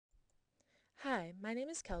Hi, my name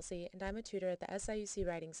is Kelsey, and I'm a tutor at the SIUC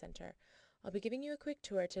Writing Center. I'll be giving you a quick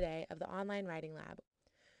tour today of the Online Writing Lab,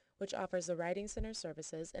 which offers the Writing Center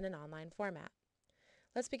services in an online format.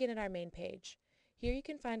 Let's begin at our main page. Here you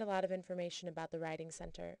can find a lot of information about the Writing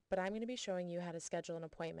Center, but I'm going to be showing you how to schedule an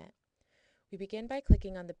appointment. We begin by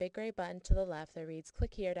clicking on the big gray button to the left that reads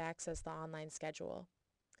 "Click here to access the online schedule."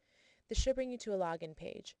 This should bring you to a login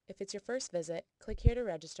page. If it's your first visit, click here to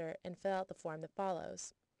register and fill out the form that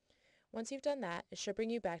follows. Once you've done that, it should bring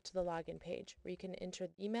you back to the login page where you can enter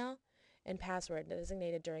the email and password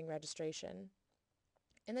designated during registration.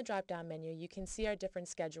 In the drop-down menu, you can see our different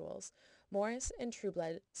schedules. Morris and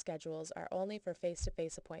Trueblood schedules are only for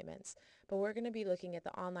face-to-face appointments, but we're going to be looking at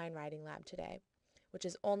the Online Writing Lab today, which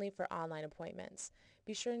is only for online appointments.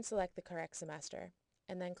 Be sure and select the correct semester,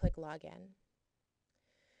 and then click Login.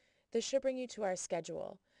 This should bring you to our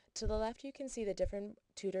schedule. To the left, you can see the different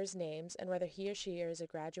tutors' names and whether he or she is a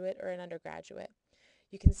graduate or an undergraduate.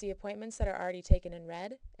 You can see appointments that are already taken in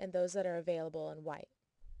red and those that are available in white.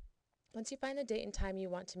 Once you find the date and time you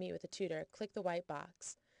want to meet with a tutor, click the white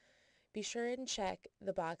box. Be sure and check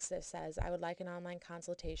the box that says, "I would like an online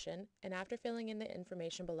consultation," and after filling in the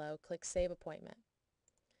information below, click Save Appointment.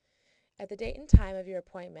 At the date and time of your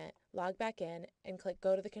appointment, log back in and click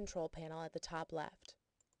Go to the Control panel at the top left.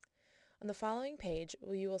 On the following page,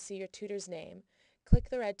 you will see your tutor's name.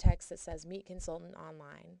 Click the red text that says Meet Consultant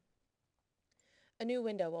Online. A new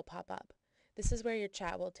window will pop up. This is where your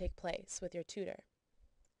chat will take place with your tutor.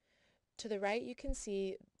 To the right, you can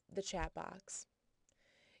see the chat box.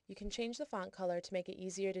 You can change the font color to make it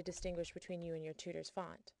easier to distinguish between you and your tutor's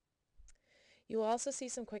font. You will also see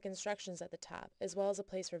some quick instructions at the top, as well as a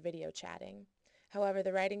place for video chatting. However,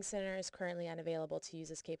 the Writing Center is currently unavailable to use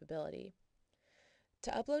this capability. To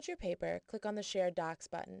upload your paper, click on the Shared Docs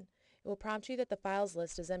button. It will prompt you that the files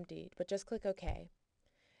list is empty, but just click OK.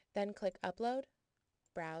 Then click Upload,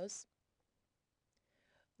 Browse,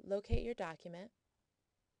 locate your document,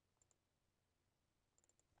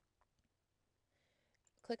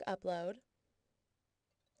 click Upload,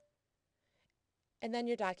 and then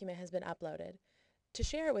your document has been uploaded. To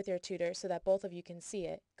share it with your tutor so that both of you can see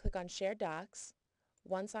it, click on Share Docs,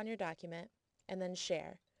 once on your document, and then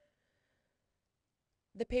Share.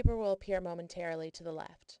 The paper will appear momentarily to the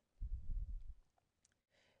left.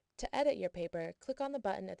 To edit your paper, click on the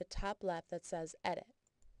button at the top left that says Edit.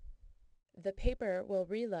 The paper will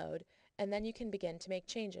reload, and then you can begin to make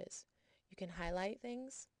changes. You can highlight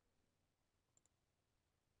things,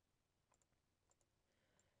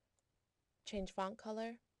 change font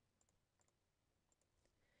color,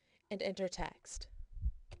 and enter text.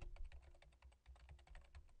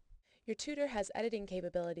 Your tutor has editing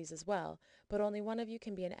capabilities as well, but only one of you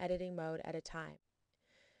can be in editing mode at a time.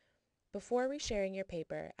 Before resharing your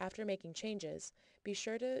paper, after making changes, be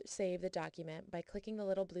sure to save the document by clicking the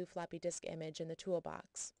little blue floppy disk image in the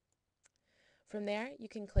toolbox. From there, you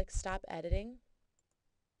can click Stop Editing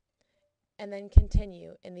and then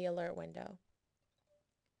Continue in the alert window.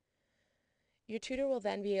 Your tutor will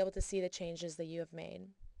then be able to see the changes that you have made.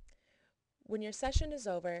 When your session is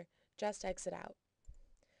over, just exit out.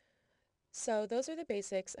 So those are the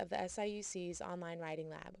basics of the SIUC's Online Writing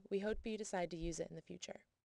Lab. We hope you decide to use it in the future.